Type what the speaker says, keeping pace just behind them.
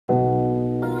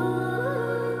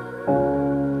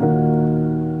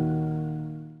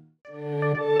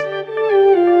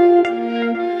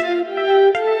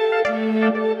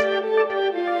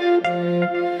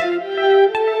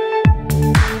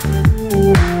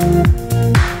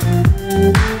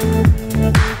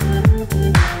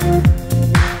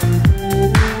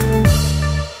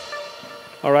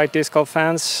right, disc golf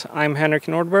fans. I'm Henrik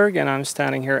Nordberg, and I'm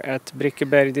standing here at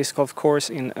Brickeberg Disc Golf Course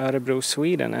in Örebro,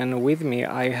 Sweden. And with me,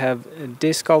 I have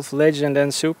disc golf legend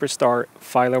and superstar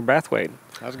Philo Brathwaite.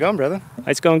 How's it going, brother?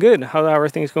 It's going good. How are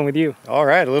things going with you? All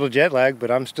right, a little jet lag,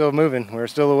 but I'm still moving. We're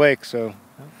still awake, so.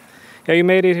 Yeah, you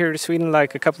made it here to Sweden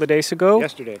like a couple of days ago?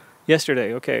 Yesterday.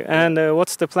 Yesterday, okay. And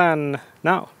what's the plan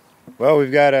now? Well,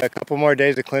 we've got a couple more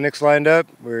days of clinics lined up.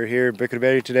 We're here at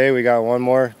Brickeberg today. We got one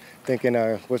more, thinking,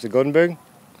 what's it, Goldenberg?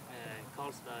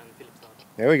 Kalhyttan and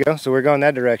Filipstad. There we go. So we're going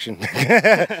that direction.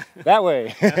 That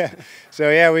way. So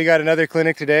yeah, we got another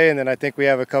clinic today, and then I think we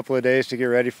have a couple of days to get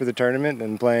ready for the tournament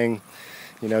and playing,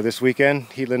 you know, this weekend,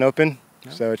 Heatland Open.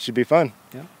 Yeah. So it should be fun.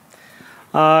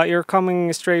 Yeah. You're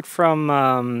coming straight from,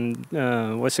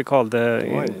 what's it called?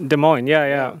 Des Moines.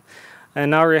 Yeah. And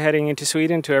now you're heading into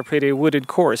Sweden to a pretty wooded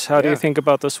course. How do you think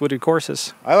about those wooded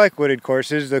courses? I like wooded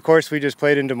courses. The course we just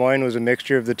played in Des Moines was a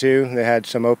mixture of the two. They had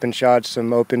some open shots,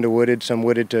 some open to wooded, some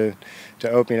wooded to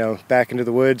open, you know, back into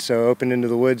the woods. So open into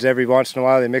the woods every once in a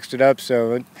while. They mixed it up.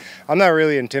 So I'm not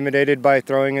really intimidated by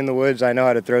throwing in the woods. I know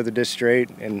how to throw the disc straight,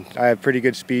 and I have pretty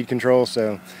good speed control.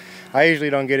 So I usually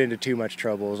don't get into too much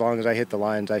trouble. As long as I hit the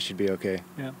lines, I should be okay.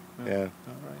 Yeah. Yeah. All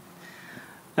right.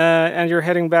 And you're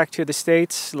heading back to the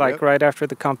States, like right after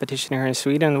the competition here in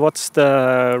Sweden. What's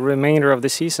the remainder of the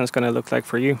season going to look like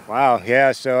for you? Wow,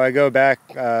 yeah, so I go back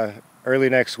early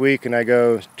next week, and I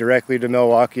go directly to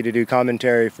Milwaukee to do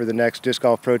commentary for the next Disc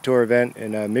Golf Pro Tour event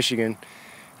in Michigan.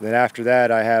 And then after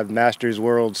that, I have Masters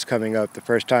Worlds coming up, the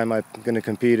first time I'm going to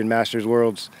compete in Masters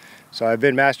Worlds. So I've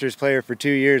been Masters player for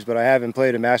 2 years, but I haven't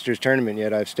played a Masters tournament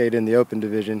yet. I've stayed in the Open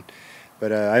division.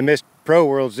 But I missed Pro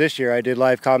Worlds this year. I did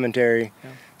live commentary.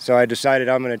 Yeah. So I decided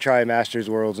I'm going to try Masters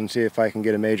Worlds and see if I can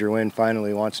get a major win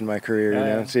finally once in my career, you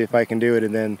know, see if I can do it.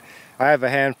 And then I have a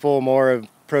handful more of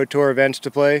Pro Tour events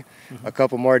to play, a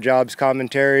couple more jobs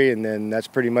commentary, and then that's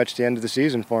pretty much the end of the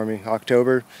season for me.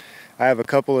 October, I have a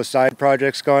couple of side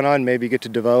projects going on, maybe get to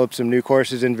develop some new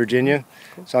courses in Virginia.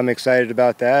 Cool. So I'm excited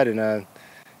about that. And,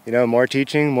 you know, more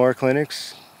teaching, more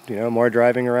clinics, you know, more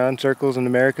driving around circles in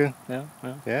America.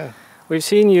 Yeah. We've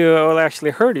seen you, well,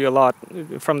 actually heard you a lot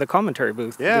from the commentary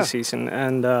booth this season.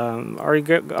 And are you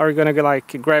going to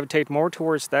like gravitate more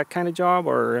towards that kind of job,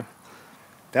 or?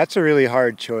 That's a really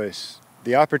hard choice.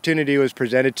 The opportunity was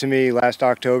presented to me last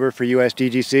October for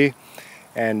USDGC,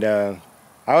 and I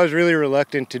was really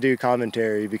reluctant to do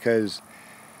commentary because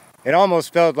it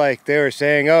almost felt like they were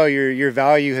saying, oh, your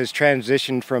value has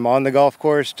transitioned from on the golf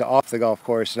course to off the golf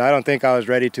course, and I don't think I was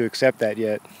ready to accept that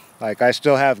yet. Like, I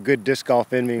still have good disc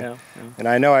golf in me, and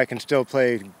I know I can still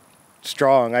play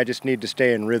strong. I just need to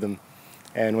stay in rhythm.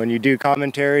 And when you do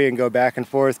commentary and go back and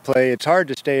forth play, it's hard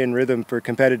to stay in rhythm for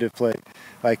competitive play.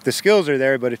 Like, the skills are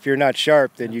there, but if you're not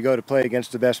sharp, then you go to play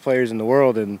against the best players in the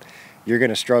world, and you're going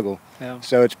to struggle.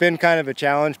 So it's been kind of a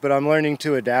challenge, but I'm learning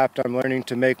to adapt. I'm learning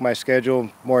to make my schedule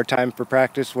more time for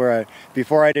practice, where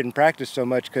before I didn't practice so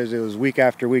much because it was week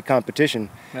after week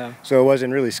competition. So it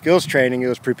wasn't really skills training, it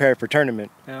was prepare for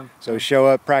tournament. So show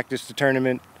up, practice the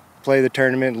tournament, play the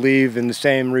tournament, leave in the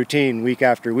same routine week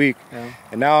after week.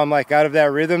 And now I'm like out of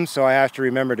that rhythm, so I have to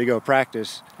remember to go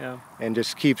practice and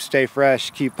just stay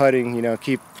fresh, keep putting, you know,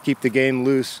 keep the game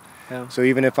loose. So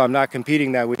even if I'm not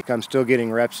competing that week, I'm still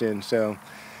getting reps in. So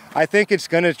I think it's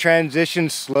going to transition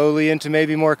slowly into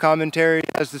maybe more commentary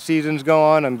as the seasons go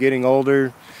on. I'm getting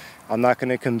older. I'm not going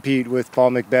to compete with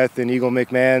Paul McBeth and Eagle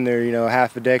McMahon. They're, you know,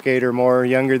 half a decade or more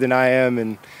younger than I am.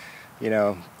 And, you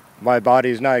know, my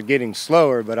body's not getting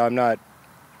slower, but I'm not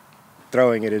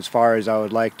throwing it as far as I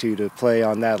would like to play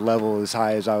on that level as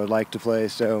high as I would like to play.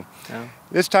 So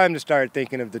it's time to start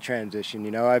thinking of the transition.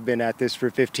 You know, I've been at this for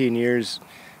 15 years.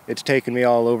 It's taken me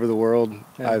all over the world.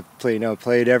 I've played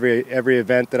every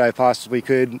event that I possibly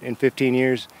could in 15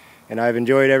 years, and I've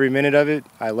enjoyed every minute of it.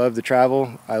 I love the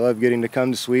travel. I love getting to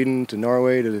come to Sweden, to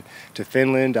Norway, to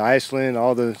Finland, to Iceland,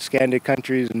 all the Scandic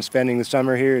countries, and spending the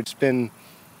summer here. It's been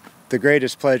the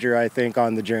greatest pleasure, I think,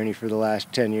 on the journey for the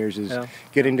last 10 years is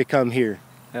getting to come here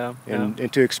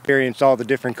and to experience all the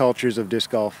different cultures of disc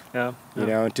golf. You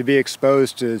know, and to be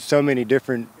exposed to so many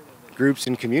different groups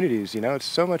and communities, you know, it's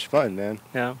so much fun, man.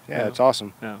 It's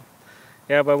awesome.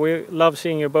 Yeah, but we love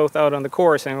seeing you both out on the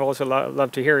course, and we also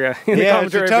love to hear you in the commentary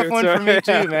it's a tough booth, one for me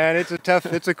too, man.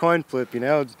 It's a coin flip, you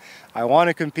know. I want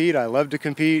to compete, I love to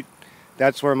compete.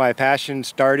 That's where my passion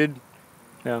started.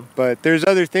 But there's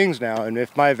other things now, and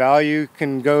if my value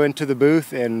can go into the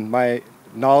booth and my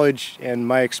knowledge and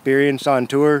my experience on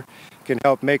tour can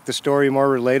help make the story more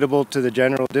relatable to the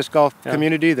general disc golf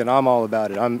community, then I'm all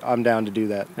about it. I'm down to do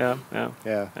that.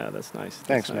 Yeah, that's nice.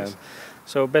 Thanks, man.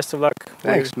 So best of luck.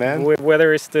 Thanks, man.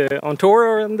 Whether it's on tour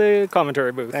or in the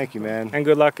commentary booth. Thank you, man. And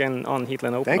good luck on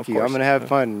Heatland Open. Thank you. Course. I'm gonna have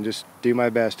fun and just do my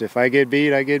best. If I get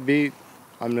beat, I get beat.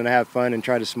 I'm gonna have fun and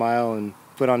try to smile and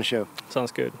put on a show.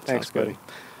 Sounds good. Thanks, Sounds good. buddy.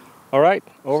 All right,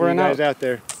 over See and you guys out. out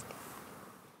there.